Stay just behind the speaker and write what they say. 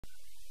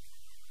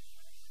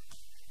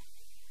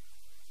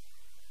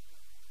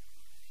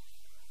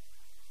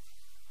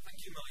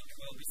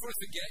Well, before I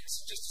forget,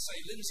 just to say,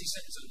 Lindsay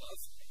sends her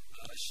love.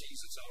 She's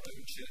at our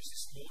own church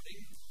this morning,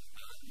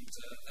 and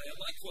they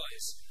are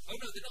likewise. Oh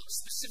no, they're not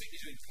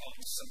specifically doing Palm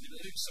Sunday, but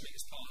they're doing something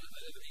as part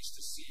of an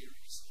Easter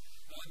series.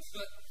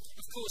 But,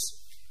 of course,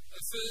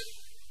 for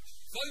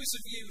those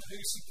of you who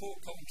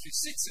support Coventry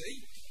City,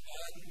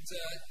 and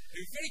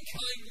who very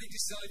kindly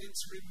decided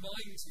to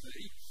remind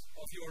me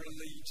of your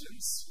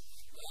allegiance,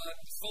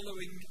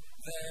 following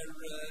their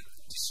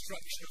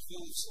destruction of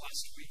Wolves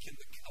last week in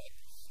the Cup.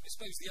 I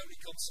suppose the only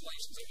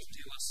consolation is I wasn't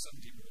here last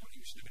Sunday morning,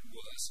 which would have been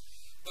worse.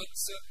 But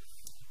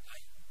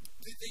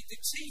the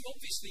team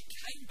obviously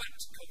came back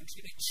to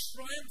Coventry in a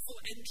triumphal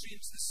entry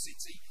into the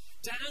city,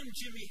 down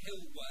Jimmy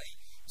Hill Way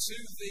to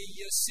the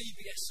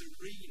CBS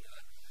Arena.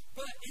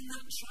 But in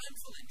that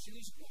triumphal entry,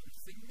 there's one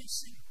thing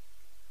missing.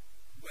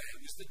 Where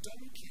was the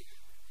donkey?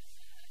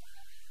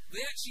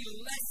 They actually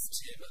left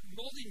him at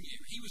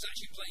Molineux. He was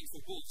actually playing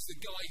for Wolves,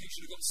 the guy who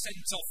should have got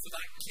sent off for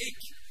that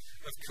kick,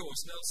 of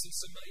course, Nelson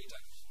Semedo.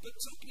 But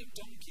talking of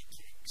donkey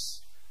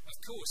kicks, of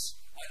course,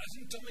 I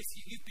don't know if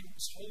you've been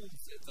told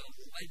the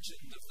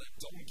legend of the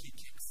donkey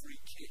kick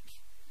free kick.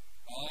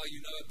 You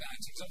know about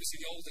it, because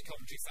obviously the older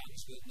Coventry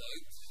fans will know.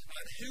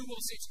 And who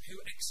was it who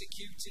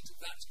executed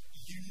that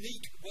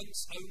unique,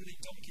 once-only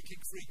donkey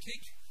kick free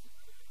kick?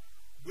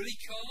 Willie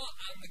Carr,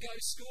 and the guy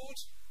who scored?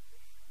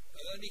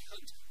 Ernie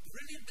Hunt.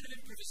 Brilliant bit of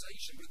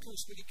improvisation, but of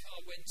course Willie Carr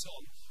went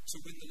on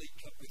to win the League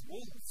Cup with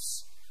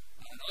Wolves.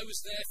 And I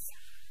was there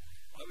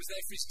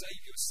for his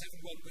debut, a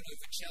 7-1 win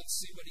over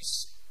Chelsea, when he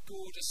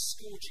scored a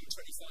scorching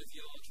 25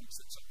 yards from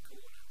the top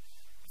corner.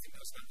 I think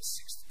that was about the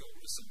 6th goal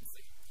or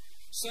something.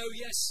 So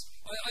yes,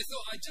 I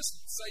thought I'd just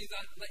say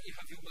that and let you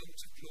have your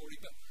moment of glory.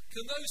 But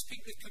can those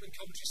people who come in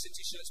Coventry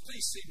City shirts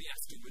please see me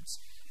afterwards,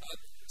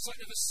 so I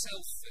can have a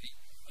selfie,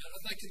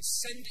 and I can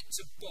send it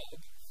to Bob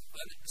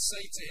and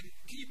say to him,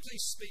 can you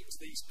please speak to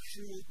these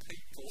cruel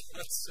people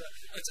at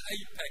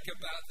APEC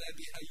about their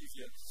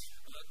behaviour?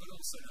 But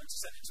also to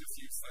send it to a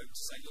few folk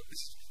to say, look,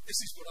 this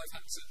is what I've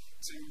had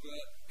to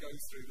go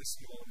through this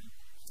morning.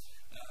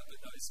 But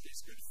no, it's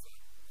good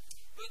fun.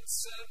 But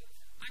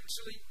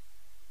actually,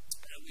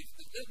 we've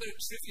a little bit of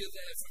trivia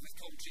there from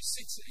Coventry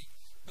City,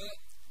 but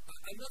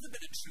another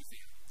bit of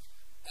trivia.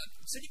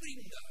 Does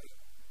anybody know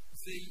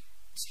the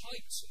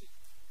title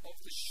of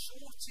the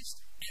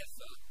shortest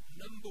ever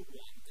number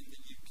 1 in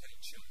the UK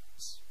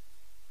charts?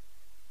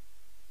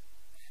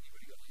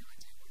 Anybody got any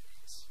idea what it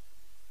is?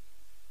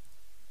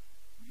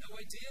 No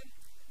idea?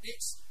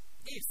 It's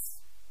If.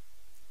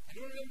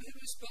 Anyone remember who it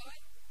was by?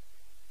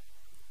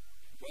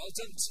 Well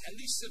done,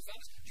 Telly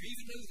Savalas. Do you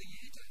even know the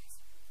year, Dave?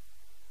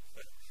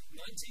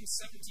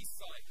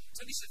 1975.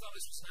 Telly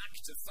Savalas was an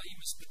actor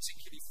famous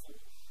particularly for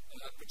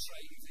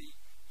portraying the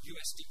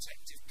US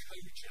detective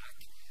Kojak,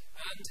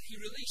 and he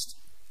released,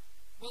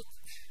 well,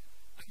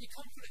 you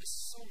can't put it as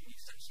a song, you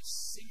can't actually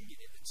sing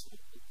it at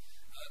all.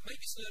 Maybe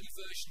it's an early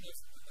version of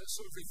a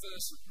sort of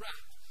reverse of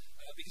rap,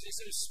 because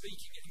instead of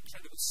speaking at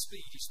incredible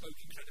speed, he spoke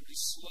incredibly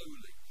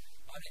slowly,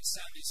 and it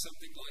sounded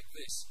something like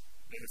this: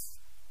 if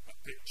a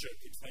picture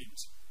could paint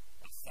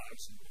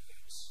 1,000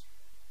 words,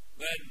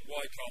 then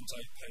why can't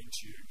I paint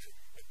you?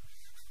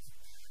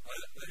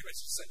 Anyway,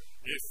 to say,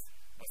 if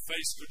a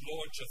face could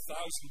launch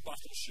 1,000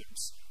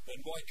 battleships, then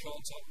why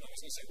can't I? No, I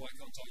was going to say, why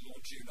can't I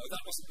launch you? No,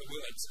 that wasn't the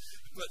words.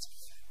 But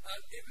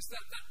it was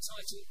that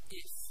title,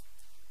 If.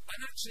 And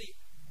actually,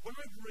 when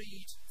I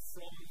read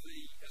from the,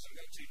 as I'm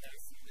going to now,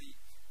 from the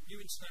New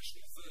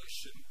International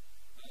Version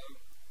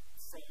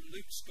from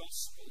Luke's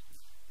Gospel,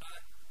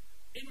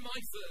 in my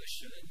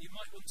version, and you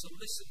might want to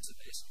listen to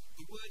this,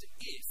 the word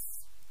if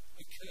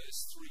occurs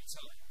 3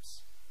 times.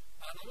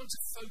 And I want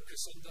to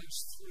focus on those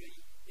 3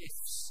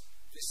 ifs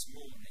this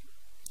morning.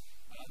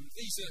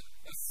 These are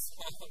of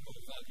far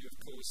more value, of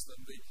course,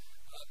 than the,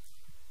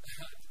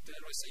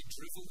 dare I say,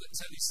 drivel that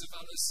Telly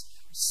Savalas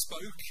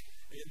spoke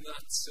in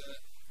that.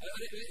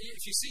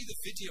 If you see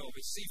the video of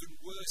it, it's even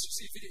worse. You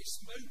see a video, he's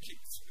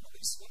smoking through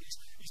this one.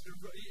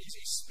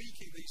 He's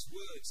speaking these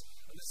words,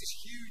 and there's this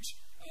huge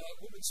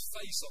woman's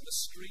face on the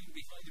screen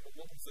behind him.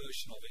 But one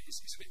version of it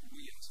is a bit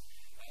weird.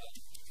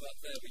 But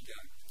there we go.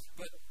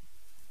 But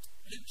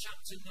Luke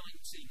chapter 19.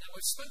 Now,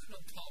 I've spoken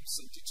on Palm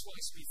Sunday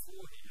twice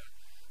before here.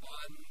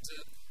 And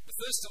the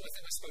first time I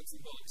think I spoke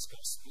from Mark's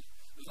Gospel.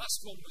 The last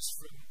one was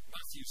from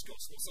Matthew's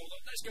Gospel. So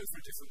let's go for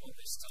a different one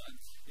this time.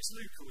 It's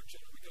Luke or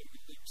John. We go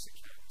with Luke's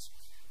account.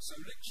 So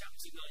Luke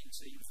chapter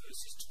 19,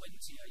 verses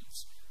 28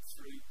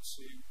 through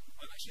to,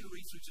 I'm actually going to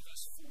read through to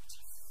verse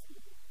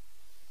 44.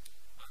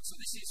 And so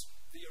this is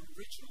the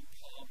original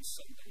Palm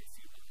Sunday, if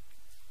you like.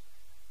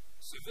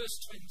 So verse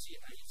 28,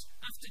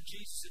 after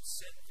Jesus had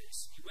said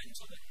this, he went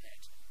on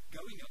ahead,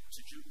 going up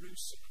to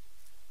Jerusalem.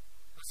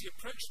 As he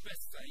approached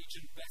Bethphage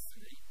and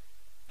Bethany,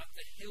 at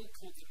the hill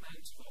called the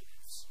Mount of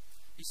Olives,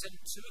 he sent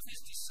 2 of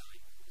his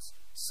disciples,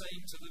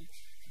 saying to them,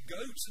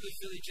 go to the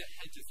village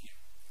ahead of you,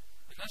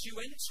 and as you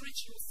enter it,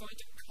 you will find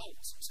a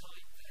colt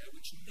tied there,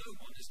 which no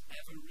one has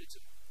ever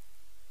ridden.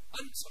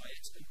 Untie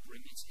it and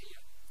bring it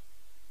here.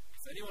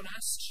 If anyone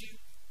asks you,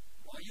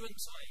 why are you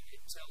untying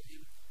it, tell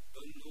him,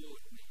 the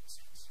Lord needs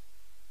it.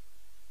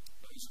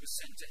 those who were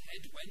sent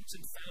ahead went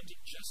and found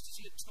it just as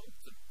he had told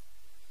them.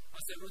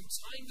 As they were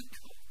untying the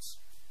colt,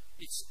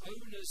 its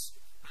owners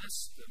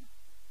asked them,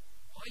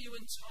 "Why are you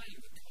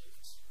untying the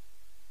colt?"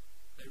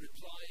 They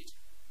replied,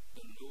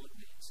 "The Lord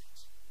needs it."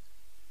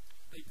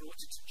 They brought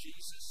it to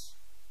Jesus,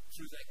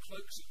 threw their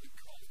cloaks at the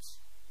colt,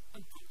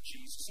 and put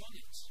Jesus on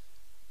it.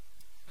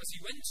 As he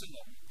went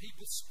along,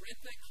 people spread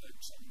their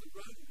cloaks on the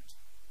road.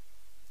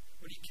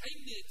 When he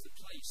came near to the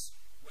place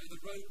where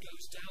the road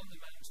goes down the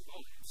Mount of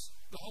Olives,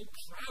 the whole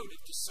crowd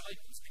of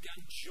disciples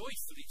began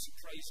joyfully to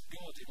praise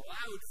God in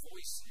loud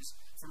voices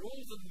for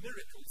all the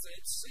miracles they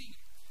had seen.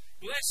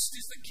 "Blessed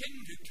is the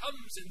King who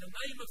comes in the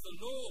name of the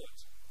Lord.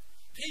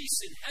 Peace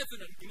in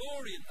heaven and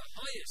glory in the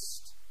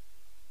highest."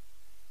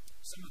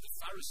 Some of the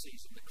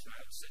Pharisees in the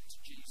crowd said to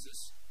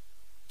Jesus,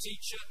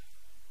 "Teacher,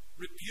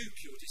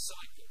 rebuke your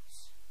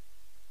disciples."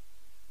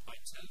 "I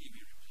tell you,"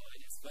 he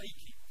replied, "if they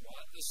keep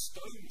quiet, the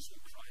stones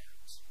will cry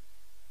out."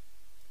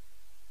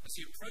 As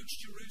he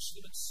approached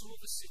Jerusalem and saw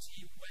the city,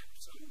 he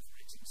wept over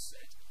it and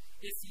said,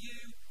 "If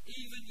you,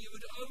 even you,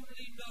 had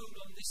only known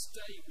on this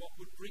day what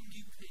would bring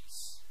you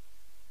peace,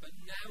 but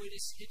now it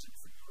is hidden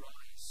from your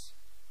eyes.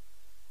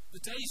 The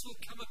days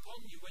will come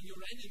upon you when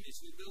your enemies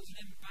will build an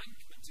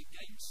embankment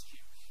against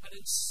you and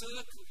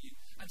encircle you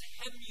and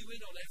hem you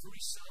in on every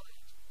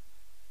side.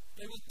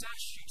 They will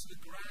dash you to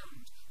the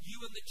ground,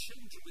 you and the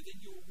children within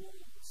your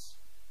walls.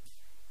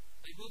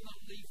 They will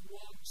not leave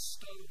one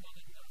stone on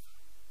another,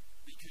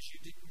 because you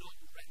did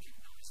not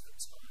recognize the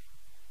time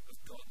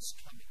of God's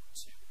coming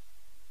to."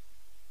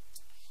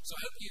 So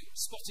I hope you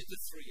spotted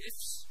the three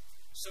ifs.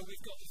 So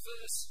we've got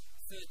verse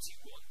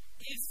 31,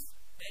 "If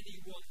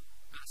anyone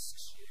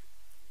asks you."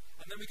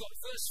 And then we've got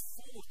verse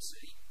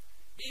 40,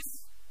 "If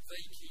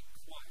they keep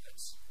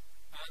quiet."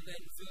 And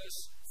then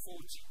verse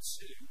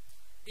 42,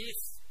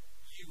 "If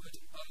you had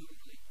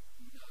only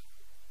known."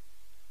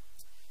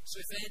 So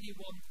if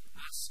anyone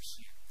asks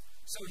you.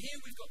 So here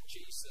we've got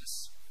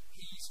Jesus.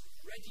 He's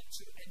ready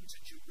to enter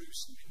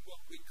Jerusalem in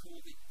what we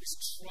call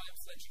this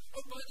triumphal entry.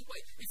 Oh, by the way,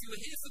 if you were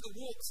here for the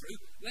walkthrough,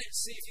 let's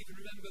see if you can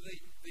remember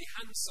the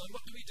hand sign.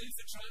 What do we do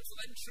for triumphal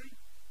entry?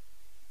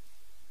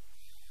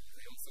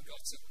 They all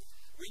forgot it.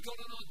 We got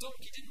on our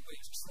donkey, didn't we?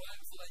 It's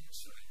triumphal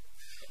entry.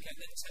 Okay,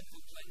 then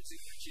temple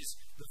cleansing, which is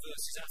the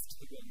verses after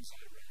the ones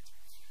I read.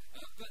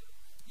 But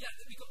yeah,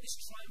 then we got this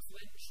triumphal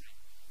entry.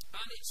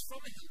 And it's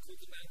from a hill called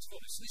the Mount of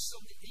Olives. So this is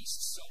on the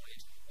east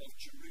side of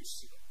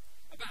Jerusalem.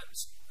 About,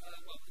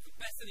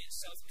 Bethany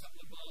itself, a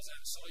couple of miles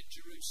outside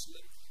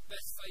Jerusalem.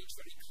 Bethphage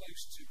very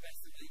close to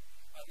Bethany.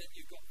 And then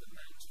you've got the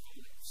Mount of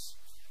Olives.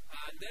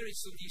 And there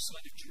is on the east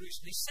side of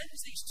Jerusalem. He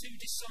sends these two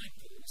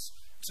disciples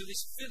to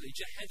this village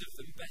ahead of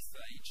them,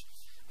 Bethphage.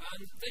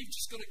 And they've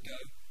just got to go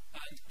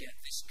and get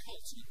this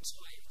colt and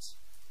tie it.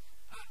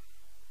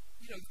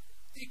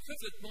 The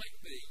equivalent might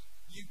be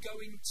you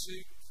going to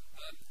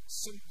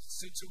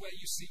to where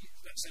you see,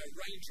 let's say, a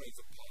Range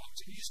Rover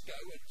parked, and you just go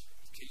and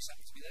the keys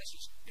happen to be there, so you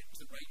just get to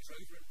the Range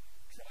Rover and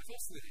drive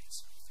off with it.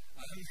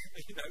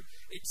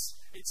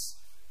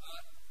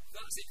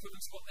 That's the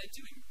equivalent of what they're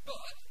doing.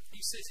 But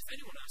he says, if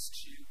anyone asks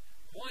you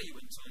why are you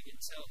untying it,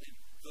 tell him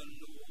the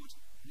Lord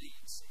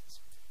needs it.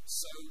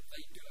 So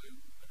they go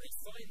and they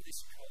find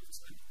this colt,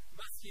 and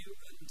Matthew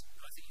and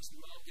I think it's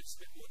Mark gives a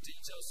bit more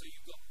detail. So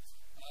you've got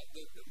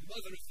the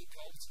mother of the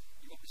colt,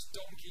 you've got this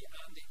donkey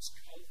and its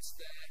colt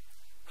there,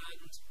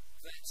 and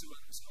they're to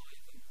untie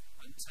them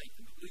and take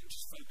them. But Luke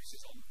just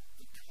focuses on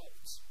the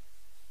colt.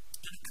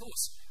 And of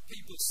course,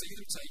 people see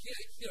them take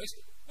it.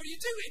 What are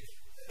you doing?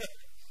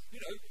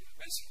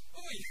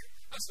 Oi,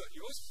 that's not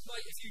yours.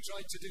 Like if you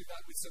tried to do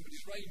that with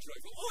somebody's Range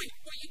Rover, oi,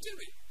 what are you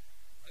doing?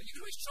 You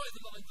can always try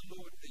the line, the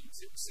Lord needs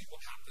it, and see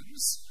what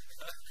happens.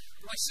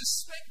 But I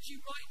suspect you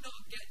might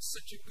not get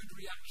such a good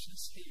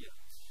reactions here,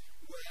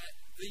 where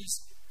these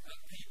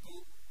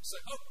people say,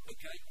 oh,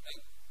 okay,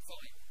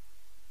 fine.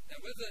 Now,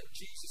 whether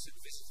Jesus had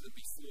visited them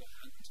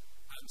beforehand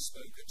and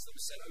spoken to them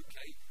and said,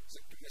 okay, so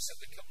I'm going to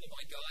send a couple of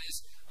my guys,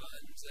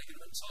 and they're going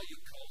to untie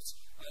your colt,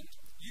 and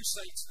you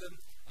say to them,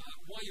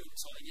 why are you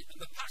untying it? And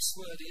the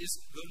password is,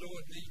 the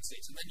Lord needs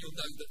it, and then you'll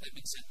know that they've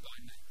been sent by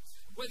me.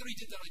 Whether he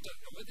did that, I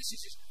don't know. Whether this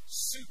is his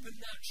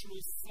supernatural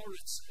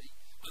authority,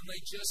 and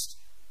they just,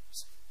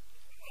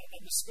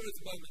 on the spur of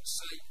the moment,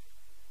 say,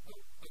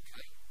 oh,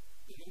 okay,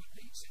 the Lord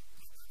needs it.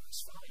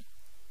 That's fine.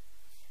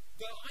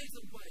 But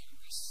either way,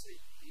 we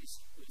see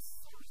his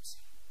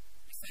authority.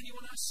 If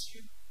anyone asks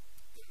you,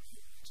 the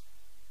Lord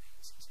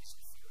needs it, his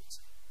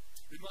authority.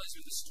 Reminds me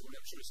of the story,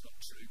 I'm sure it's not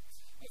true,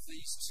 of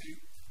these two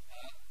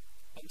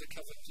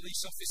undercover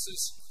police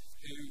officers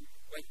who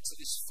went to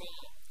this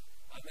farm.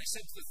 And they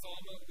said to the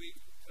farmer,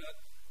 we're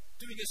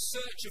doing a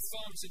search of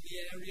farms in the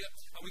area,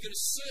 and we're going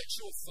to search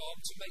your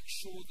farm to make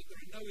sure that there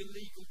are no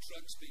illegal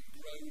drugs being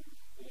grown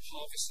or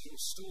harvested or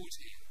stored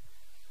here.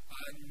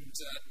 And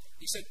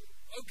he said,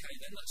 okay,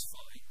 then that's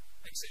fine,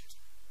 except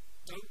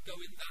don't go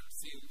in that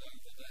field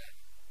over there.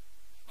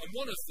 And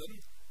one of them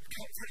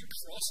got very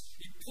cross.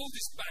 He pulled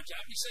his badge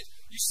out. He said,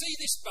 you see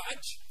this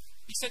badge?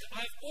 He said,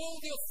 I have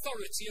all the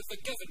authority of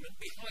the government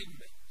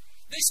behind me.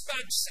 This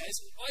badge says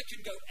I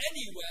can go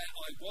anywhere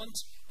I want,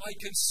 I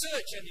can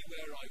search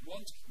anywhere I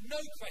want, no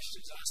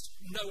questions asked,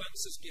 no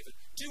answers given.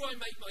 Do I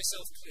make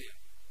myself clear?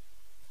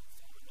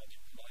 I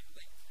nodded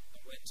politely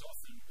and went off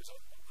and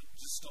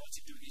just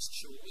started doing his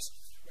chores.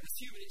 When a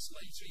few minutes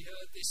later he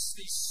heard these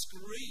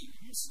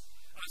screams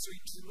as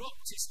he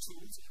dropped his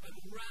tools and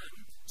ran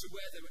to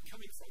where they were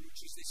coming from,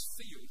 which was this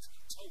field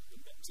he told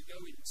them not to go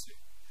into.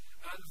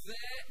 And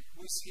there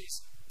was his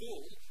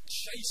bull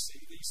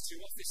chasing these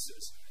two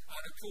officers.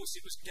 And of course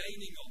it was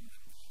gaining on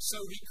them. So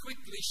he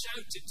quickly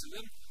shouted to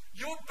them,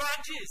 "Your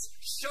badges!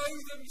 Show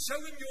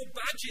them your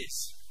badges!"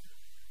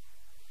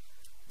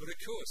 But of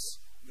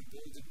course, the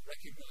bull didn't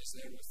recognise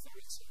their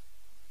authority.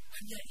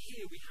 And yet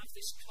here we have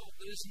this colt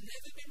that has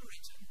never been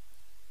ridden,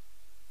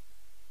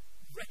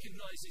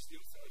 recognises the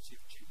authority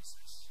of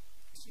Jesus,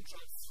 doesn't try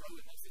and throw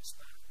him off its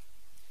back.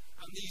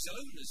 And these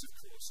owners, of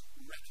course,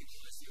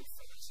 recognise the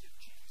authority of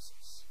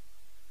Jesus.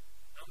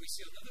 And we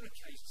see on other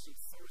occasions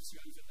authority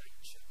over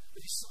nature.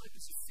 The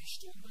disciples have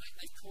fished all night,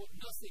 they've caught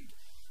nothing.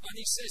 And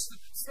he says to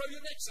them, "Throw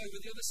your nets over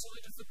the other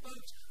side of the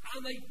boat."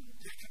 And they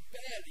can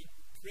barely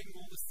bring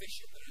all the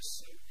fish in there as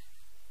so many.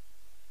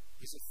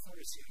 His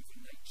authority over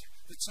nature.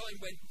 The time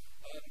when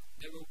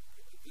there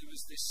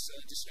was this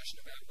discussion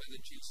about whether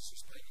Jesus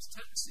was paying his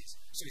taxes.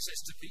 So he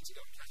says to Peter,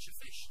 "Go and catch a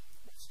fish."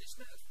 What's this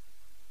now?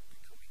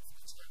 We're coming for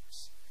the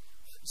tax.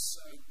 And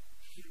so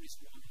here is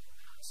one who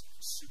has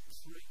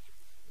supreme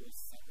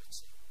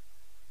authority.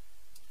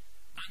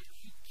 And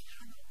he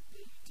cannot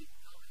be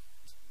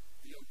denied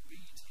the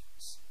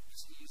obedience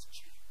that he is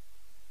due.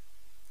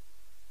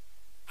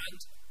 And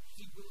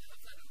he will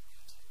have that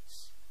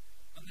obedience.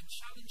 And the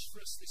challenge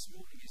for us this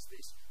morning is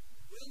this: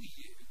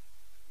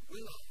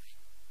 will I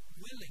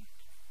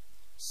willingly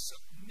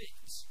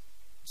submit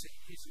to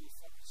his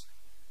authority?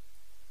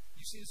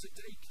 You see, there's a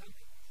day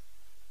coming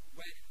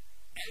when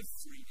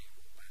every knee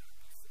will bow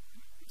before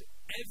him, and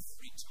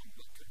every tongue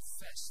will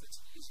confess that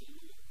he is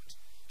Lord,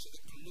 to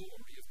the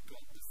glory of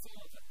God the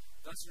Father.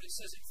 That's what it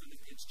says in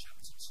Philippians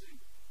chapter 2.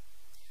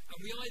 And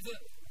we either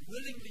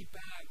willingly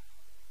bow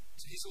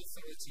to his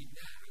authority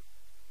now,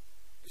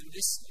 in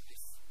this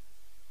life,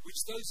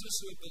 which those of us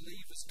who are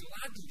believers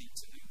gladly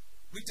do.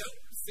 We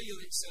don't feel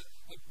it's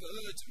a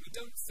burden. We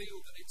don't feel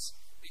that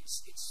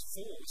it's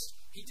forced.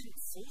 He didn't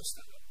force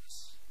that on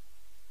us.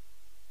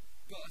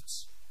 But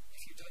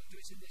if you don't do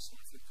it in this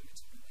life, you'll do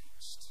it in the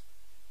next.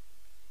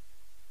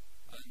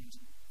 And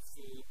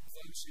for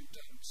those who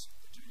don't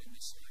do it in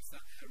this life,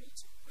 that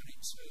heralds an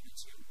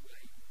eternity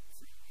away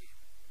from him.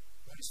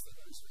 Whereas for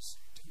those of us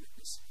who do it in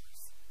this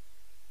life,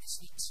 it's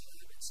the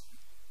eternity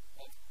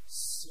of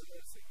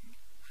serving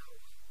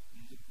our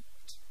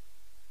Lord.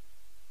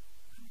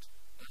 And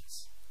that's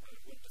a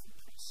wonderful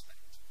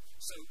prospect.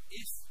 So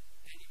if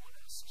anyone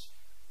asks you,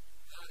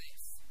 that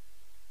if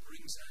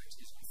brings out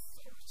his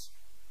authority.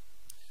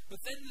 But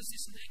then there's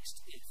this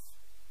next if.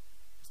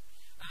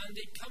 And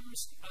it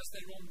comes as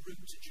they're en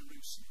route to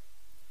Jerusalem.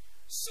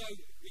 So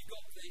we've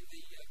got the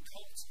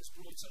colt that's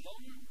brought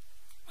along.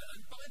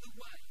 And by the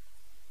way,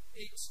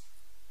 it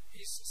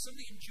is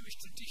something in Jewish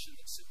tradition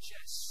that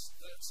suggests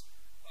that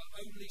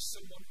only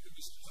someone who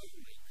is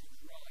holy could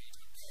ride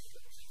a colt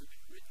that has never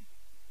been ridden.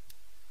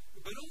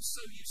 But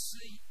also you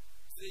see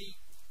the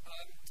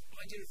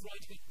idea of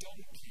riding a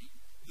donkey.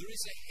 There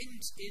is a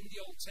hint in the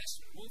Old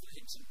Testament, more than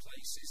hints in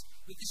places,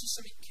 that this is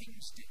something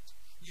kings did.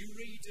 You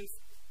read of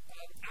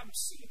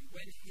Absalom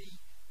when he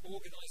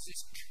organised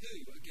this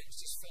coup against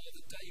his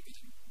father David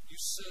and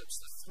usurps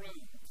the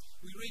throne.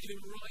 We read of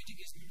him riding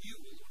his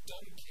mule or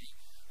donkey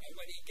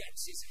when he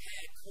gets his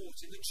hair caught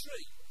in the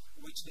tree,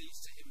 which leads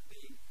to him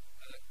being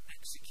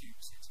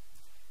executed.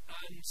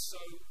 And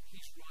so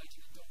he's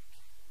riding a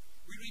donkey.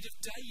 We read of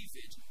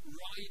David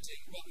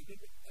riding,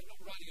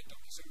 not riding a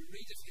donkey, so we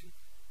read of him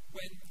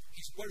when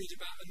he's worried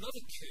about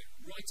another coup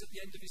right at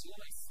the end of his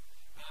life.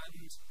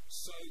 And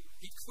so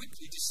he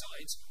quickly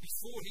decides,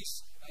 before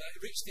he's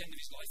reached the end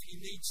of his life, he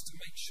needs to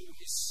make sure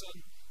his son,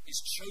 his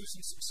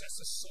chosen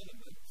successor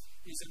Solomon,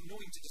 is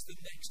anointed as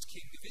the next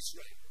king of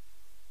Israel.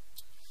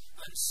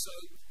 And so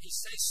he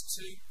says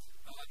to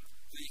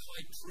the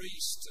high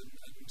priest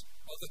and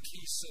other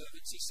key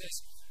servants, he says,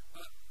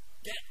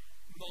 "Get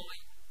my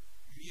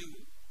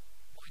mule,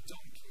 my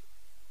donkey,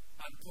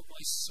 and put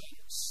my son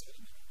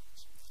Solomon on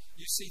it."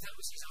 You see, that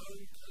was his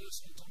own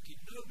personal donkey.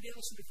 Nobody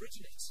else would have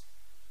ridden it.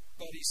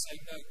 But he's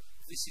saying, no,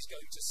 this is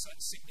going to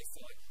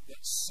signify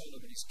that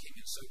Solomon is king.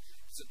 And so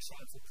it's a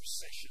triumphal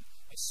procession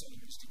as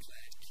Solomon is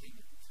declared king.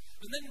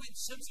 And then in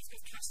terms of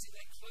casting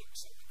their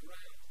cloaks on the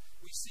ground,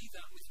 we see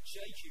that with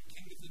Jehu,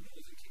 king of the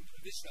northern kingdom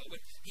of Israel.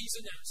 When he's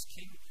announced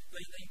king,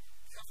 they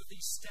cover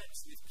these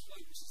steps with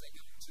cloaks as they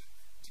go to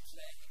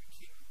declare him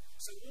king.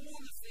 So all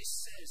of this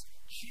says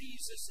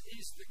Jesus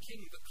is the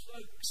king. The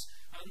cloaks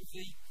and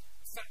the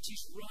fact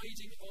he's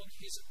riding on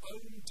his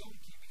own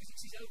donkey, because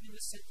it's his own in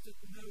the sense that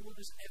no one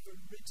has ever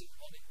ridden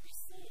on it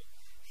before.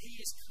 He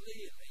is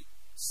clearly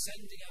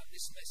sending out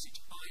this message: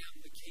 I am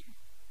the king.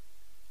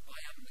 I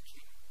am the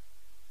king.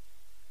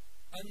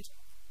 And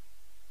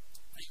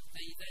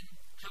they then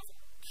have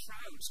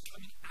crowds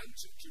coming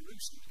out of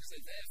Jerusalem because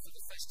they're there for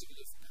the festival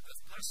of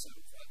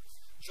Passover.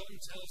 John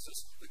tells us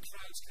the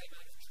crowds came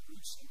out of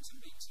Jerusalem to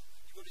meet him.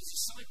 You've got his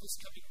disciples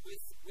coming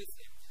with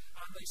him,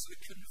 and they sort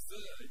of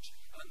converge,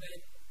 and then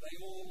they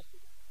all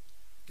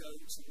go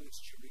towards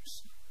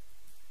Jerusalem.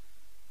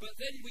 But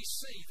then we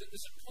see that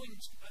there's a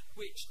point at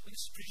which, and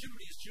this is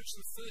presumably as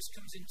Jerusalem first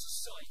comes into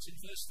sight in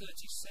verse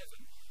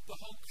 37,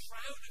 the whole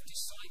crowd of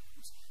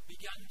disciples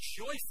began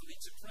joyfully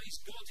to praise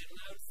God in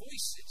loud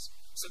voices.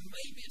 So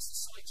maybe it's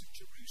the sight of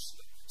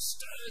Jerusalem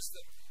stirs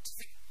them to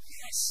think,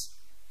 yes,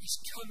 he's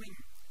coming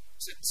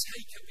to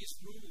take up his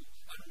rule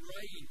and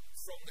reign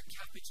from the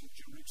capital,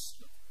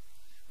 Jerusalem.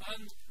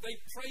 And they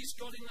praised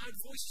God in loud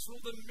voices for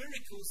all the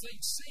miracles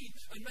they'd seen.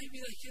 And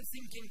maybe they're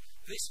thinking,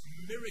 this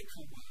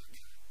miracle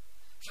worker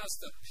has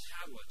the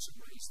power to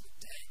raise the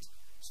dead.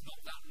 It's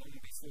not that long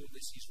before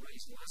this he's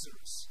raised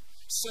Lazarus.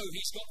 So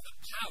he's got the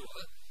power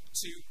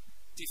to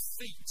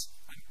defeat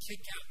and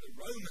kick out the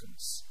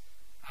Romans,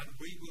 and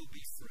we will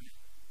be free.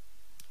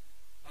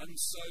 And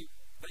so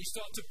they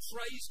start to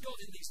praise God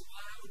in these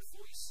loud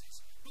voices.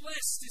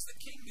 Blessed is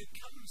the King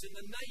who comes in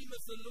the name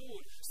of the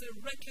Lord. So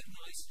they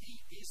recognize he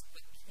is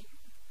the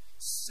King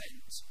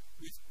sent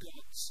with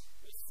God's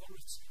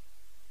authority.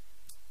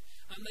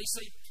 And they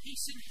say,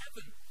 peace in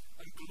heaven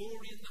and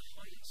glory in the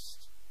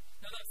highest.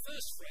 Now that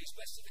first phrase,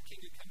 blessed is the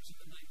King who comes in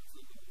the name of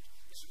the Lord,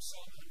 is from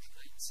Psalm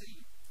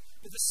 118.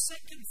 But the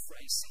second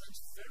phrase sounds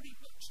very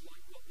much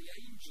like what the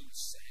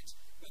angels said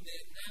when they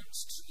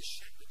announced to the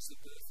shepherds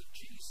the birth of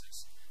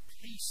Jesus.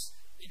 Peace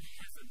in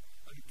heaven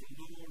and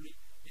glory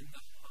in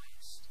the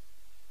highest.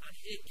 And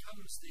here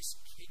comes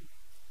this King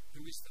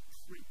who is the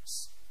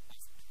Prince of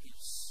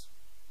Peace.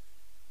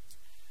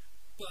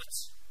 But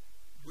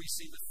we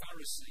see the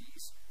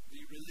Pharisees,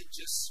 the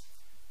religious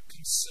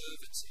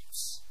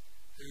conservatives,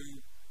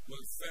 who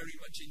were very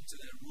much into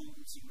their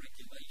rules and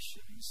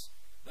regulations.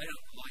 They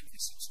don't like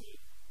this at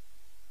all.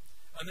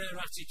 And their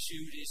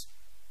attitude is,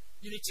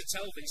 you need to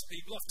tell these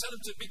people off, tell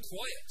them to be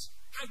quiet.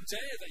 How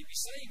dare they be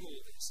saying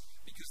all this?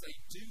 Because they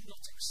do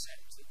not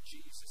accept that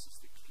Jesus is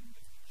the King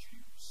of the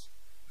Jews.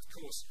 Of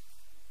course,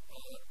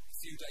 a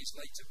few days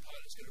later,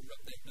 Pilate's going to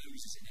rub their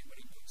noses in it when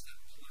he puts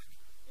that plaque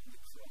on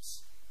the cross.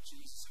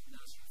 Jesus of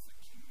Nazareth, the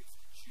King of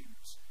the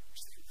Jews.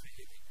 Which they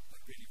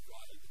really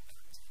riled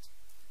about it.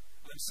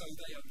 And so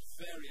they are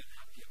very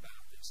unhappy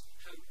about this.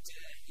 How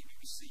dare he be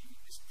receiving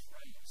this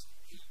praise?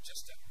 He's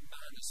just a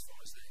man as far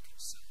as they're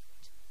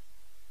concerned.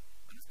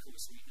 And of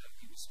course we know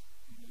he was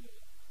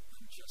more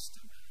than just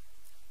a man.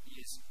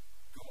 He is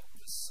God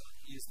the Son.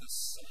 He is the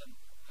Son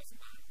of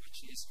Man, which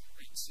is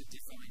a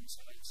divine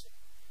title.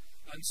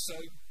 And so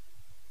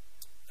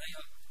they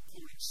are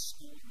pouring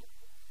scorn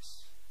on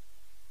this.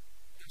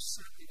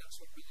 Sadly, that's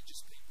what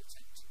religious people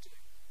tend to do.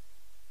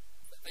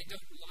 They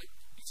don't like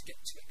you to get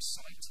too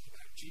excited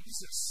about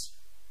Jesus.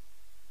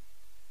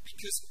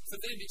 Because for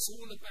them it's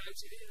all about,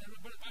 and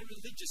by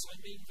religious I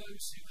mean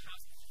those who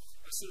have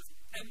a sort of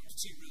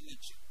empty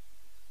religion.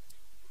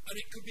 And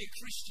it could be a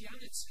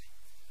Christianity.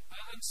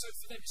 And so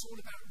for them it's all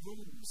about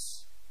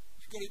rules.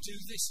 You've got to do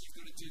this, you've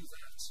got to do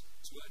that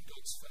to earn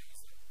God's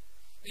favour.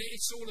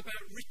 It's all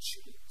about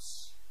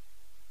rituals.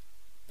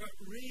 But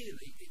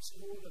really it's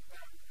all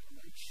about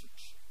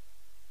relationship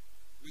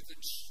with the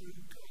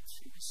true God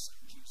through his Son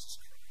Jesus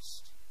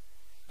Christ.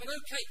 And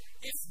okay,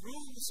 if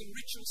rules and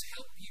rituals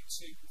help you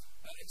to,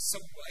 in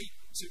some way,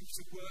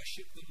 to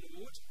worship the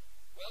Lord,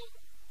 well,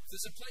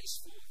 there's a place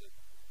for them.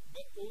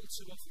 But all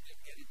too often they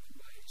get in the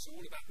way. It's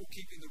all about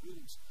keeping the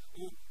rules.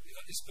 Or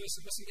this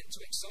person mustn't get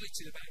too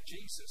excited about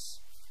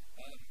Jesus.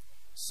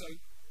 So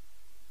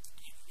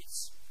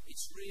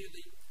it's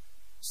really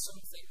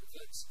something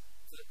that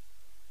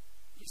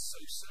is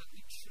so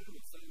sadly true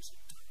of those who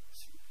don't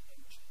truly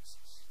know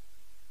Jesus.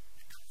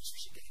 Of course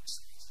we should get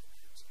excited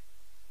about it.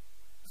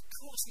 Of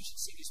course we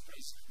should sing his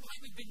praise.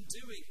 Like we've been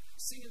doing,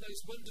 singing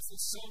those wonderful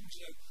songs,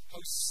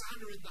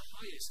 Hosanna in the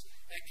highest,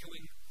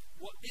 echoing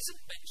what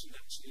isn't mentioned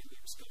actually in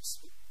Luke's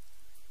Gospel.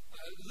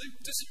 Luke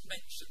doesn't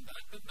mention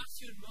that, but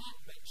Matthew and Mark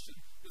mention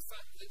the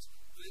fact that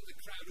the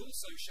crowd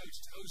also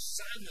shouted,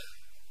 Hosanna!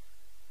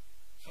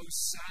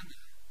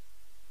 Hosanna!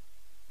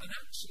 And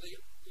actually,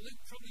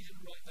 Luke probably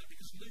didn't write that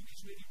because Luke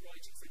is really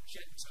writing for a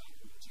Gentile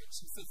audience.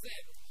 And for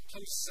them,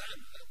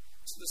 Hosanna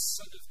to the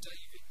Son of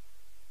David.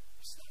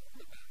 What's that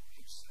all about?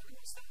 Hosanna,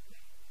 what's that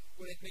mean?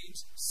 Well, it means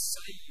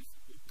save,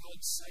 or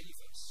God save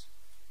us.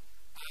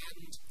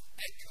 And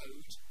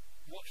echoed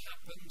what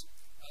happened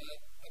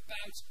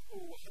about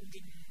 160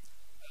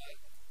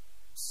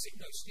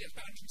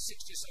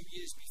 or so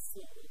years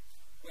before,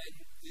 when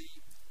the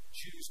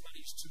Jews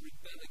managed to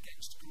rebel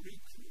against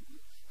Greek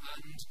rule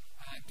and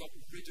got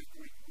rid of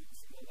Greek rule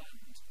from the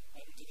land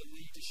under the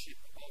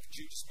leadership of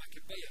Judas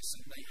Maccabeus,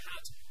 and they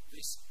had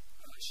this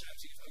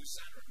shouting of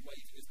Hosanna and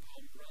waving of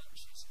palm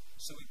branches.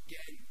 So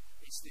again,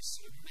 it's this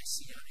sort of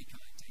messianic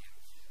idea.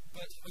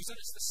 But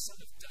Hosanna is the Son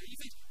of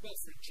David. Well,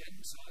 for a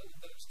Gentile in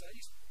those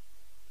days,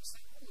 what's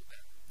that all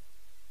about?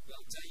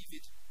 Well,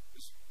 David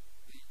was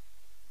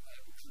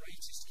the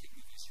greatest king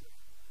of Israel,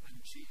 and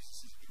Jesus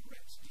is a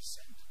direct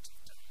descendant of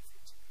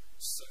David.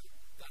 So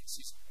that That's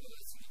his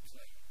earthly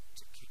claim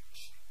to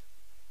kingship.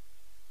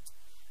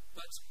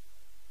 But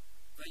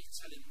they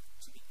tell him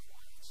to be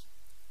quiet.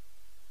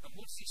 And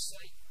what does he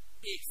say?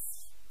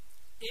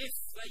 If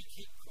they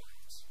keep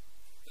quiet,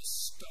 the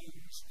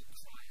stones will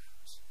cry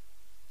out.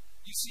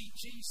 You see,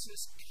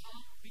 Jesus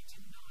can't be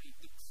denied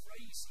the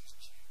praise he's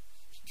due.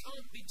 He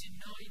can't be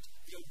denied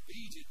the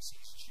obedience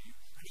he's due.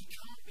 And he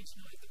can't be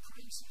denied the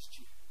praise he's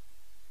due.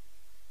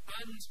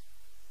 And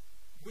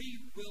we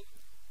will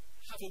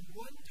have a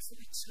wonderful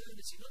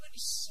eternity, not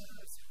only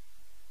serving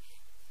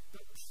him,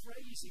 but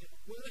praising and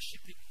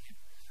worshipping him.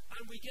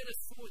 And we get a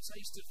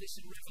foretaste of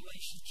this in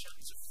Revelation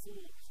chapter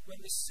 4,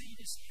 when the scene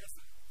is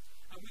heaven.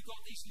 And we've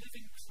got these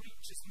living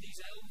creatures and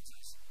these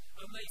elders,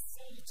 and they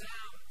fall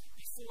down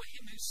before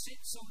him who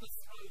sits on the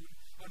throne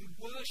and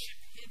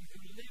worship him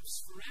who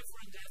lives forever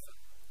and ever.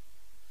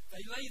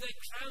 They lay their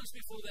crowns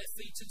before their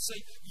feet and say,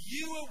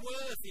 "You are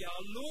worthy,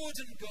 our Lord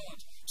and God,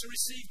 to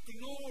receive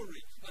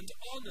glory and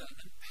honour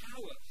and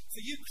power, for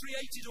you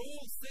created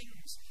all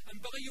things, and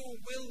by your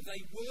will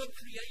they were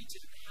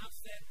created and have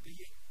their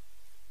being."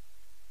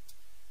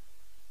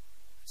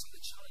 So the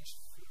challenge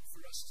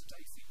for us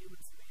today, for you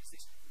and for me, is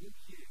this: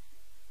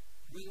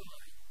 will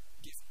I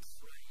give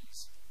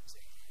praise to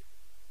him?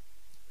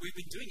 We've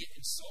been doing it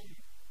in song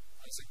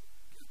as a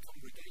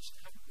congregation,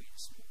 haven't we,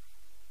 this morning?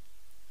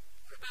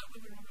 What about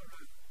when we're on our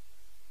own?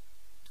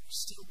 Do we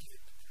still give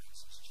him the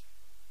praises due?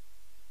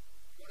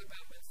 What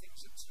about when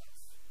things are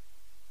tough?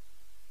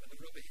 When the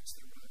rubber hits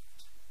the road?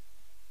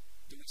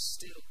 Do we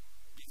still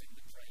give him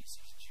the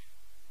praises due?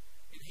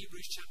 In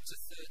Hebrews chapter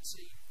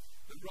 13,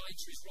 the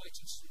writer is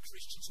writing to some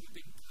Christians who have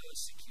been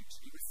persecuted.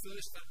 He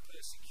refers to that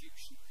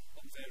persecution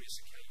on various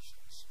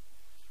occasions.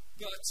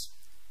 But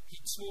he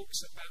talks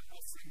about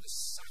offering the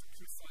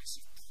sacrifice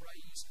of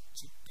praise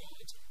to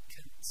God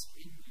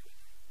continually.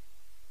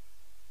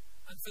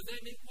 And for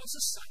them it was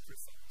a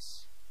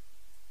sacrifice.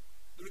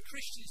 There are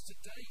Christians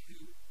today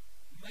who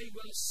may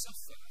well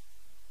suffer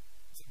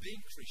for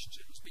being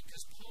Christians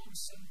because Palm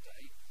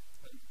Sunday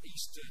and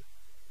Easter,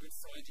 Good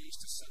Friday,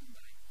 Easter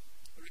Sunday,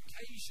 are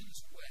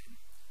occasions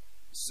when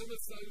some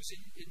of those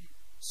in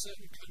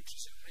certain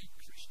countries who hate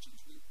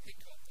Christians will pick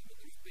up them, and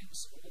there have been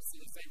some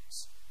awful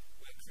events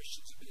where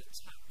Christians have been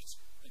attacked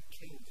and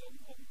killed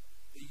on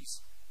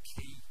these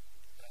key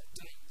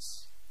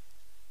dates.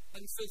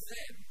 And for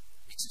them,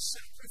 it's a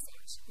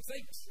sacrifice. If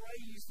they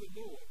praise the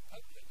Lord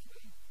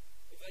publicly,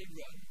 they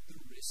run the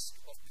risk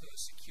of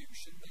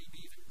persecution,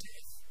 maybe even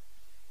death,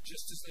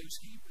 just as those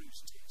Hebrews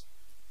did.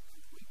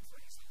 Could we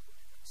praise the Lord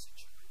in that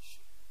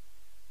situation?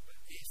 But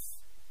if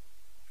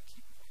we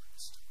keep quiet, the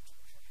stones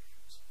will cry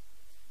out.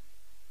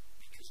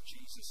 Because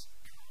Jesus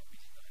can't be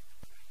denied the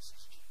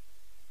praises due.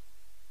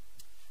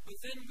 But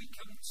then we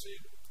come to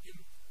him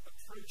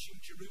approaching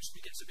Jerusalem.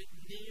 He gets a bit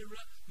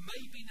nearer.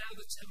 Maybe now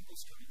the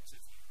temple's coming to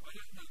view. I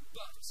don't know,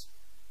 but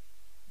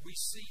we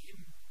see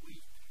him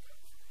weeping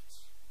over it.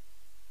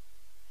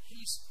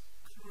 He's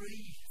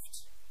grieved.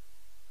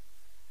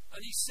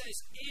 And he says,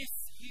 if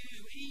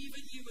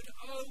even you had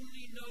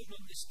only known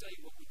on this day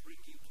what would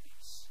bring you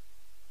peace.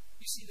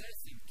 You see,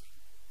 they're thinking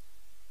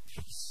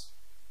peace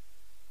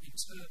in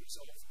terms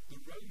of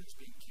the Romans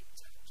being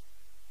kicked out.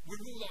 We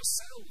rule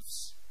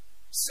ourselves.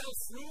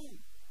 Self-rule.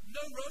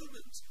 No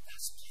Romans.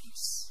 That's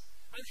peace.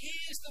 And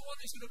here's the one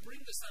who's going to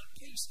bring us that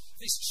peace,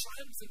 this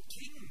triumphant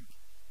king.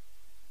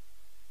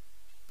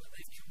 But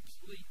they've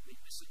completely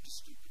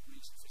misunderstood the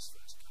reason for his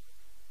first coming.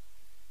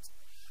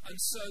 And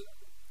so,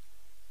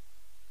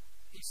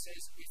 he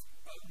says, if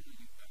only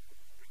you know what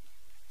will bring you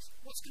peace.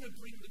 What's going to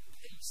bring them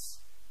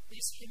peace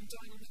is him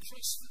dying on the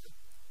cross for them.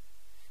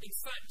 In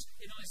fact,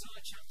 in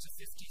Isaiah chapter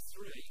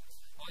 53,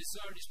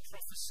 Isaiah is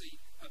prophecy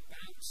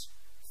about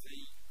the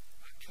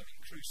coming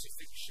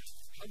crucifixion.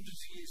 Hundreds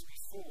of years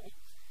before,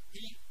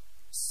 he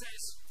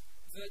says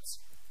that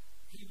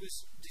he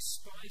was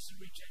despised and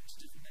rejected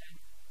of men,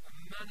 a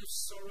man of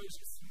sorrows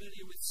and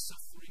familiar with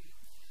suffering.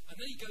 And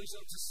then he goes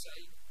on to say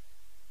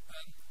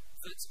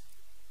that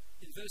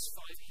in verse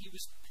 5, he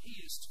was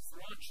pierced for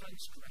our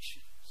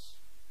transgressions,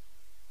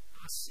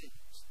 our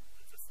sins,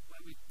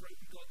 where we've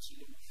broken God's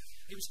law.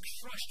 He was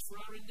crushed for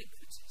our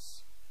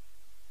iniquities.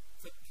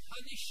 The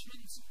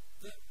punishment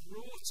that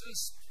brought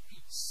us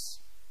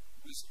peace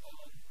was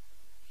on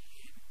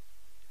him,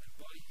 and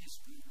by his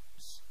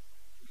wounds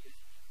we are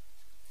healed.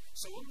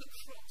 So on the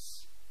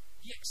cross,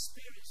 he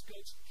experienced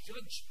God's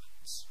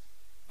judgment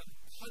and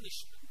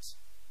punishment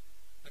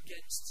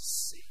against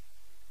sin.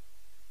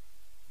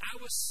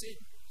 Our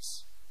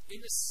sins, in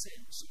a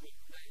sense, were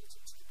nailed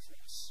to the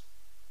cross.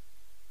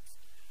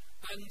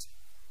 And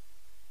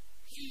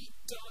he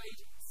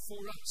died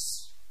for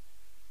us.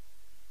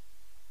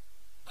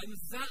 And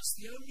that's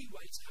the only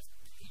way to have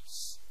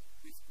peace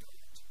with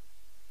God.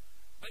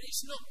 And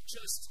it's not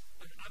just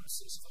an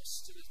absence of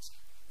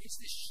hostility. It's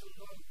this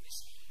shalom, this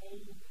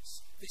wholeness,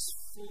 this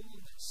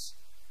fullness,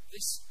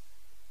 this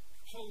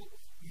whole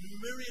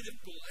myriad of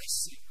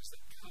blessings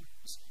that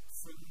comes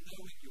from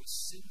knowing your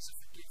sins are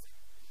forgiven,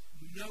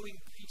 knowing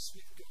peace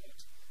with God,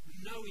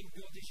 knowing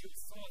God is your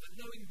Father,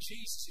 knowing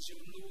Jesus is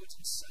your Lord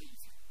and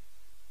Saviour.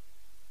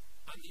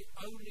 And the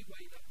only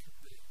way that can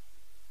be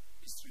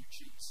is through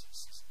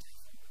Jesus'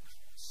 death on the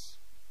cross.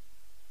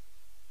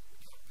 We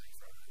can't pay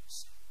for our own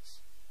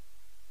sins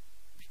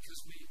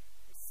because we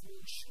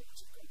fall short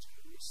of God's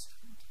glorious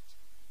standard.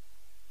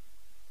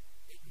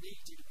 It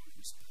needed one who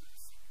was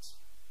perfect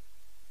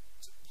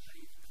to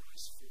pay the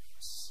price for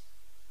us,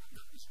 and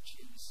that was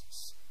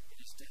Jesus in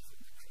his death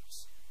on the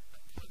cross,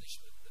 a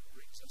punishment that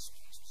brings us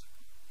peace to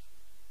God.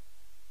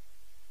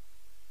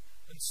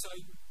 And so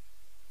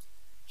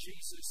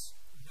Jesus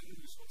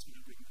knows what's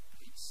going to bring them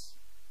peace.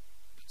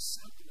 But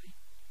sadly,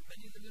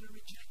 many of them are going to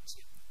reject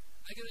him.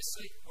 They're going to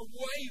say,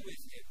 away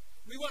with him.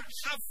 We won't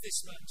have this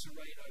man to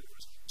reign over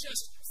us.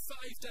 Just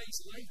 5 days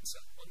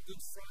later, on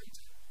Good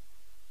Friday.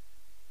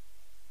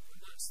 And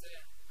that's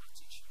their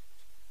attitude.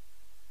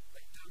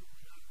 They don't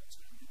know what's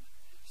going to bring them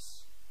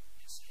peace.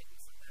 It's hidden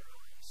from their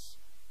eyes,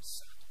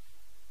 sadly.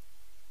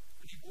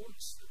 And he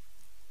warns them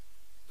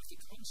of the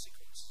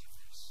consequences of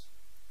this.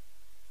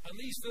 And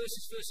these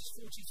verses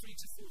 43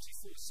 to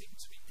 44, seem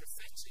to be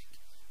prophetic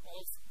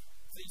of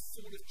the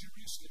fall of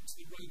Jerusalem to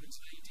the Romans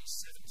in AD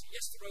 70.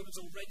 Yes, the Romans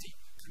already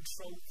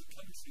controlled the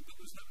country, but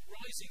there was an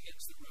uprising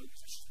against the Romans,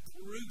 which was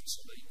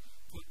brutally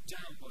put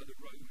down by the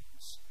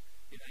Romans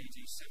in AD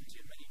 70,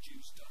 and many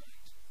Jews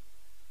died.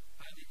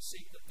 And it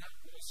seemed that that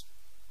was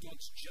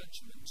God's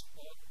judgment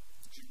on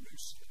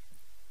Jerusalem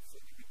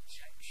for the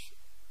rejection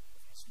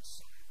of his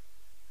Messiah,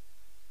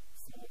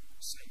 for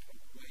saying,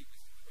 away with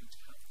him, we're going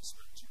to have this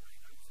man to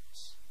reign over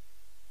us.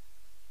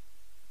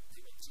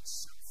 They wanted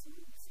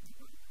self-rule from the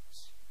Romans.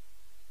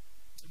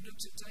 And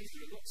note today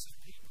there are lots of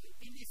people who,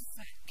 in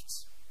effect,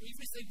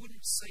 even if they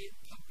wouldn't say it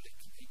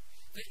publicly,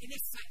 they're in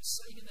effect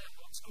saying in their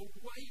hearts,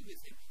 away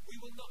with him, we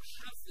will not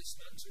have this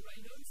man to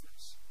reign over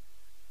us.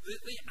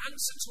 The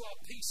answer to our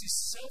peace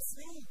is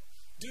self-rule,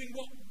 doing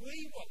what we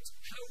want,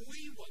 how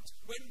we want,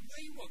 when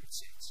we want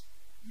it.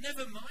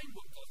 Never mind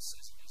what God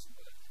says in his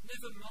word.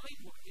 Never mind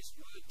what his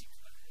word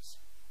declares.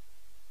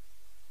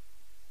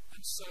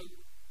 And so,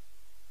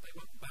 they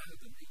won't bow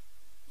the knee,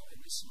 not in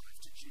this life,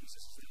 to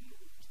Jesus as their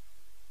Lord.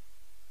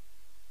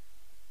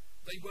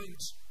 They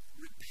won't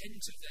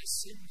repent of their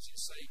sins and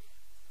say,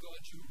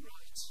 God, you're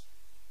right,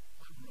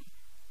 I'm wrong.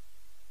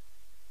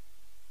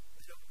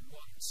 They don't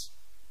want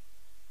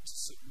to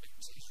submit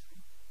to his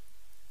rule.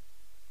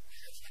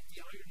 And yet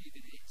the irony of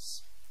it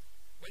is,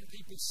 when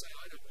people say,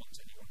 I don't want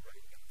anyone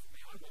reigning over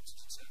me, I want to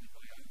determine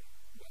my own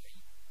way,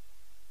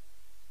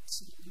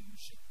 it's an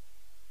illusion.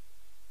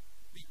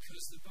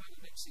 Because the Bible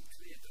makes it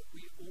clear that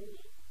we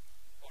all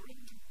are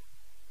under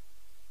rule.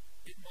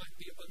 It might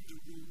be under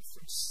rule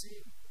from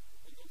sin,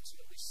 and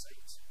ultimately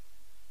Satan,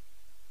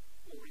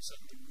 or it's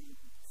under rule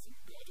from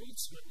God.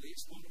 Ultimately,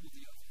 it's one or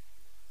the other.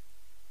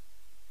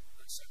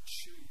 And so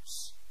choose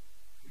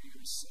who you're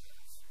going to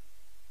serve.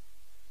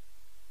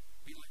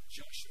 Be like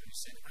Joshua, who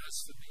said, as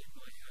for me and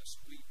my house,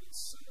 we will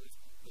serve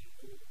the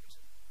Lord.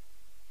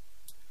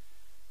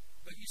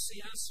 But you see,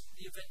 as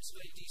the events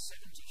of AD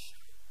 70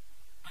 show,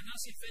 and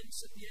as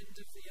events at the end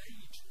of the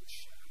age will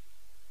show,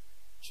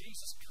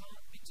 Jesus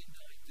can't be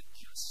denied the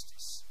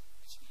justice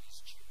that he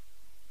is due.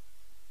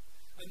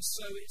 And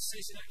so it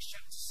says in Acts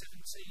chapter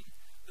 17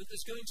 that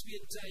there's going to be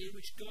a day in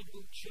which God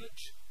will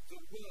judge the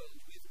world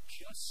with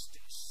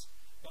justice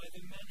by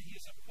the man he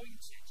has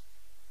appointed.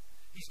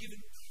 He's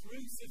given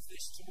proof of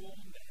this to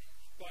all men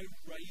by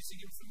raising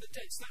him from the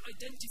dead. So that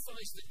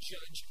identifies the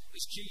judge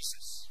as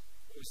Jesus,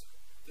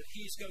 that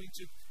he is going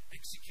to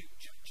execute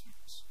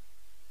judgment.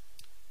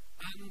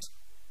 And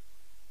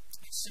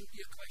it's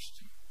simply a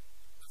question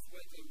of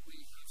whether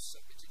we have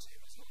submitted to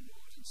him as our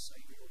Lord and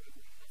Saviour or whether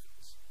we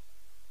haven't.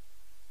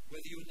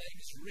 Whether your name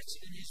is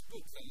written in his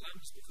book, the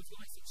Lamb's Book of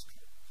Life it's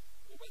called,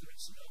 or whether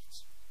it's not.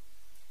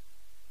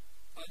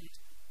 And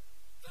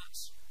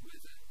that's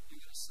whether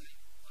you're going to say,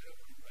 I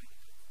don't want to reign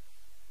over me,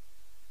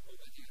 or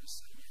whether you're going to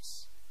say,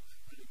 yes, I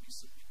willingly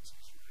submit to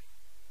his reign,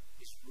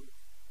 his rule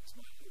as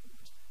my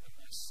Lord and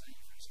my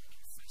Saviour as I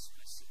confess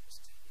my sins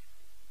to him.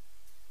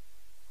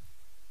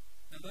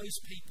 Now those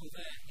people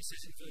there, he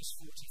says in verse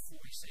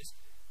 44, he says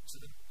to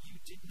them, you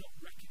did not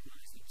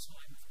recognise the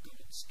time of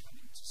God's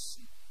coming to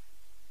see you.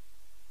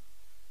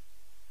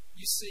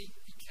 You see,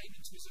 he came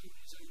into his own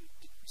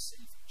didn't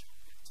receive him, John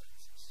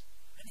baptizes.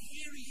 And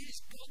here he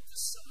is, God the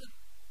Son.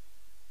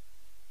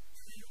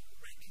 They don't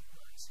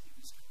recognise he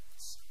was God the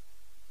Son.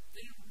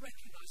 They didn't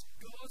recognise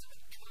God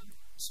had come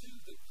to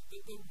them,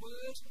 that the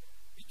Word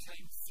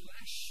became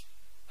flesh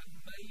and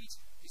made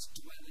his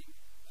dwelling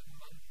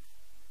among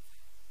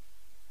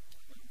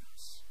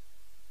us.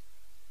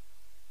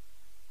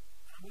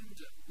 And I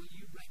wonder, will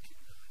you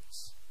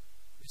recognise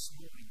this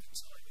morning the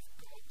time of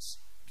God's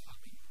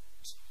coming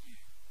to you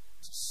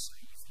to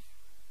save you?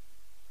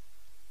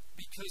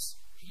 Because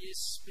he is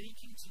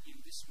speaking to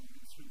you this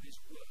morning through his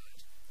Word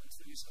and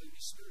through his Holy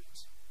Spirit.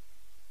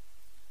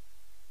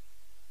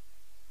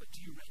 But do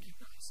you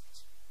recognise it?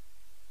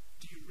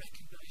 Do you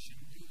recognise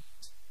your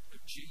need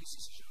of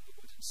Jesus as your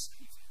Lord and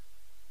Saviour?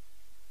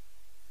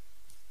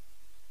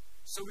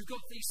 So we've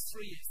got these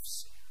three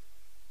ifs.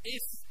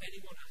 If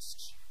anyone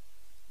asks you,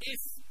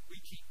 if we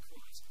keep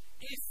quiet,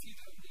 if you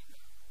only know,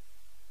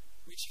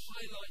 which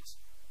highlight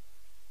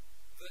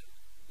that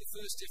the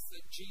first if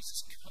that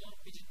Jesus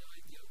can't be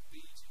denied the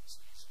obedience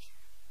that is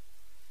due,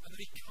 and that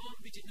he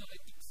can't be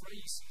denied the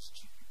praise that is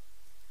due,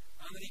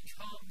 and that he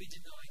can't be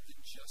denied the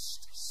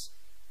justice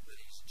that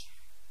is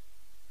due.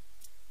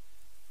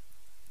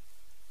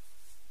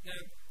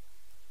 Now,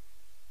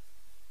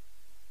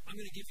 I'm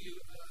going to give you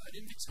an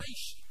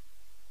invitation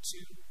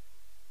to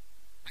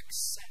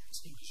accept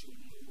him as your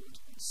Lord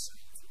and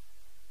Saviour.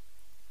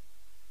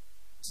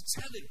 To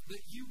tell him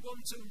that you want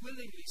to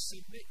willingly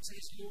submit to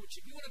his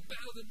Lordship. You want to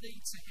bow the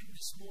knee to him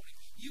this morning.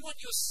 You want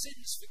your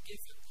sins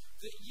forgiven.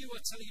 That you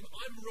are telling him,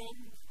 I'm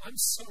wrong, I'm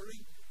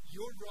sorry,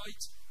 you're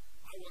right,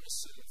 I want to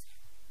serve you.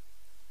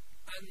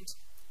 And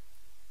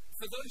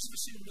for those of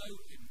us who know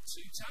him, to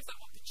have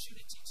that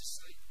opportunity to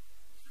say,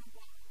 you know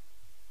what,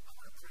 I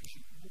want to praise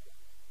you more.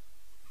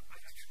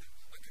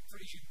 I could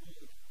praise you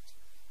more.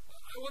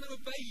 I want to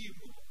obey you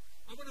more.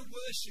 I want to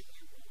worship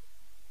you more.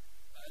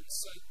 And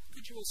so,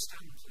 could you all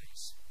stand,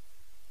 please?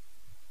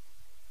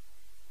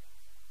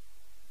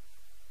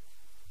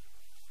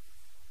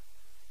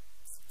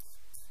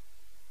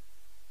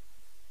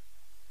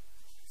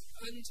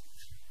 And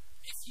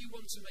if you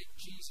want to make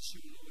Jesus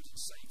your Lord and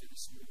Saviour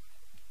this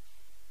morning,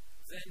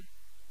 then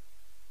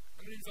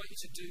I'm going to invite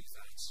you to do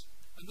that.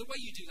 And the way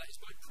you do that is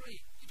by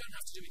praying. You don't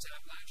have to do it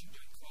out loud. You can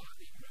do it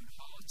quietly in your own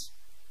heart.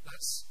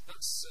 That's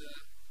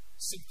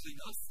simple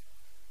enough,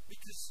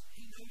 because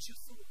he knows your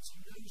thoughts. He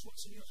knows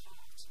what's in your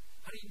heart.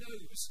 And he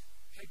knows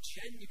how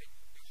genuine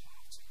your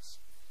heart is.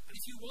 And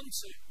if you want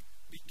to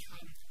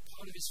become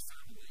part of his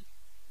family,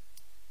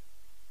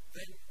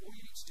 then all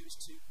you need to do is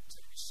to tell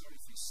him you're sorry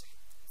for your sin.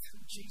 Tell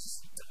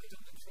Jesus he died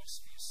on the cross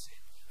for your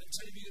sin. And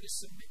tell him you're going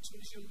to submit to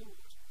him as your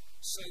Lord.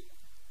 So,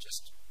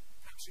 just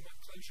perhaps you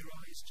might close your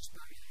eyes, just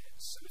bow your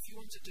heads. So if you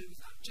want to do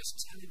that, just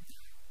tell him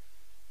now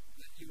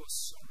that you are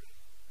sorry,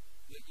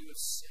 that you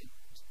have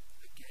sinned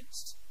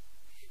against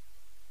him,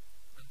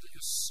 and that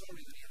you're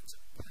sorry that he had to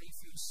pay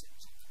for your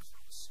sins on the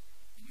cross.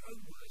 In your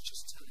own words,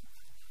 just tell him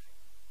that now.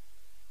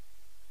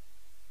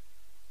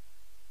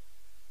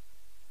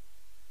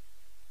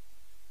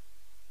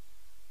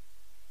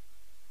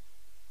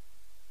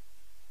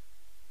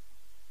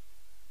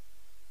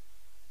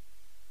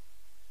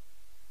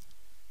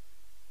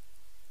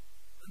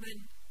 And then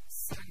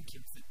thank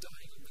him for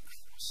dying on the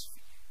cross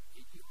for you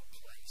in your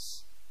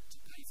place to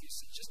pay for your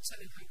sins. Just tell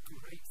him how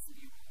grateful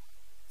you are.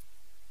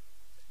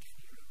 Again,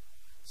 your own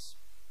words.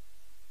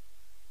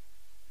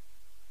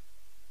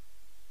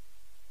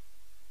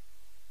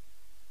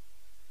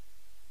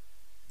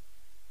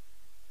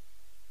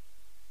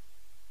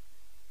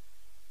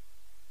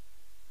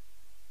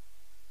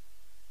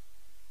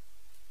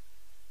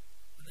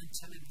 And then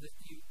tell him that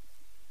you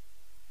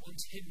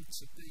want him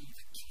to be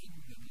the King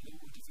and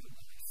Lord of your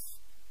life,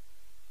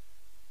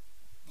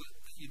 but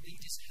that you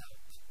need his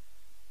help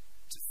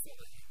to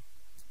follow him.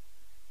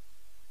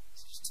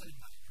 So just tell him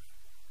that in your own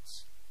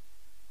words.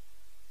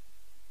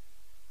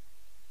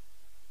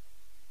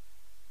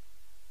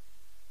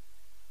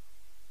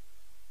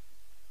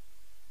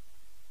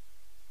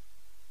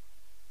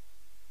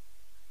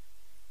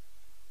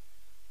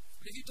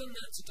 And if you've done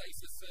that today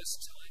for the first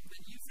time,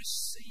 then you've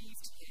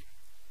received him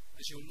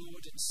as your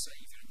Lord and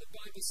Saviour. And the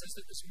Bible says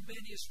that as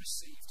many as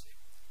received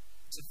him,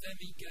 to them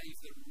he gave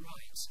the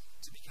right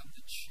to become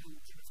the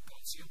children of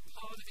God. So you're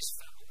part of his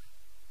family.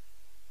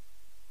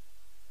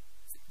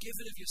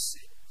 Forgiven of your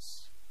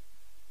sins.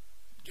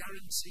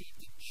 Guaranteed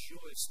the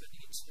joy of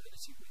spending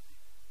eternity with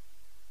him.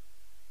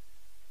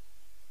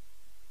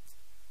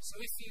 So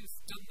if you've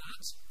done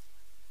that,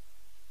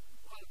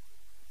 while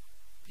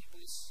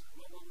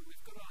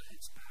we've got our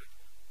heads bowed,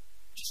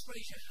 just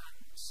raise your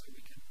hand so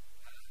we can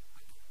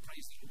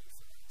praise the Lord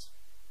for that.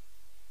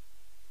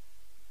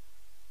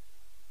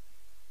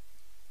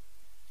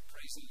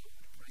 Praise the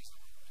Lord, praise the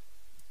Lord.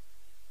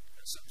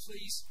 And so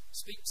please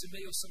speak to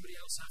me or somebody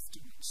else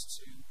afterwards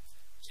to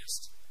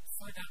just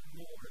find out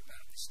more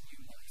about this new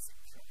life in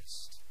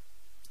Christ.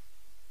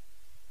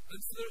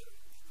 And for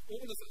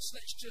all of us,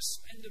 let's just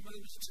spend a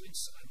moment or two in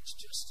silence,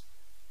 just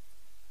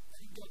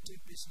letting God do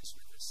business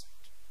with us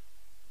and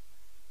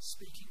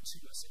speaking to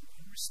us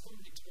and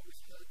responding to what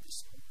we've heard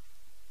this morning.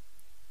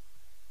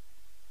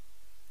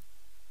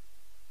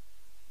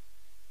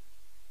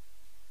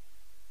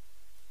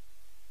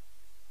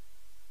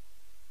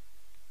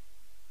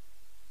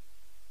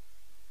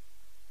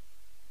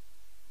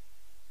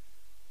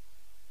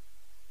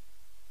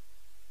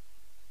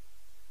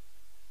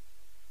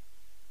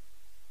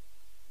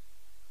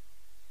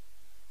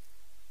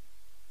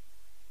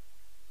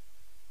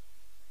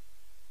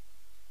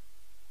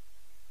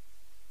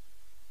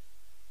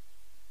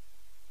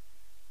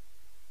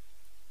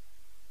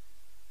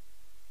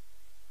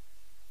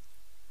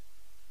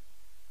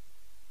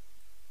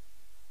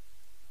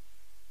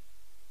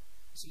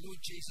 So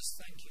Lord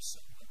Jesus, thank you so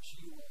much.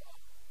 You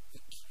are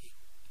the King.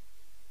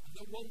 And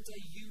that one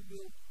day you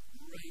will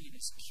reign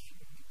as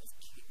King of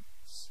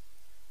Kings.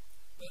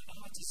 But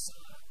our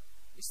desire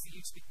is for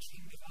you to be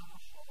King of our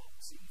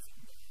hearts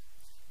even now.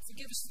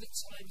 Forgive us for the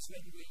times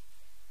when we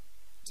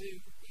do,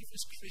 even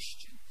as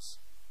Christians,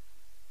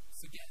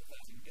 forget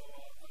that and go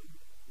our own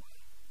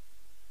way.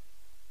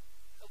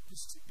 Help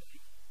us to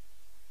be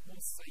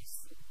more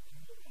faithful and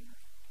more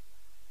honouring.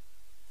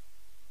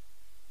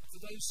 And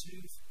for those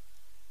who've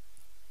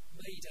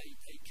made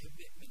a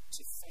commitment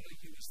to follow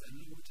you as their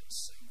Lord and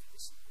Saviour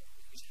this morning,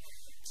 please help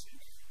them to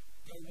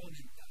go on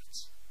in that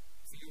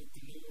for your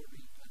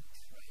glory and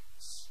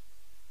praise.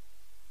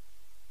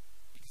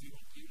 Because we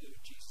want you,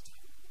 Lord Jesus, to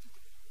have all the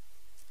glory.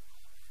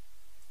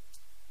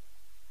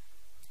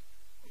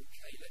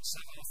 Okay, let's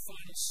have our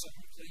final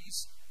song, please,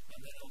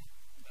 and then I'll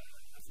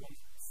have one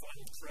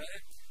final prayer.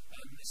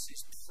 This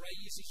is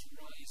Praise is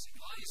Rising,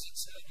 Eyes are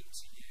Turning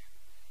to You.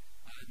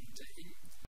 And in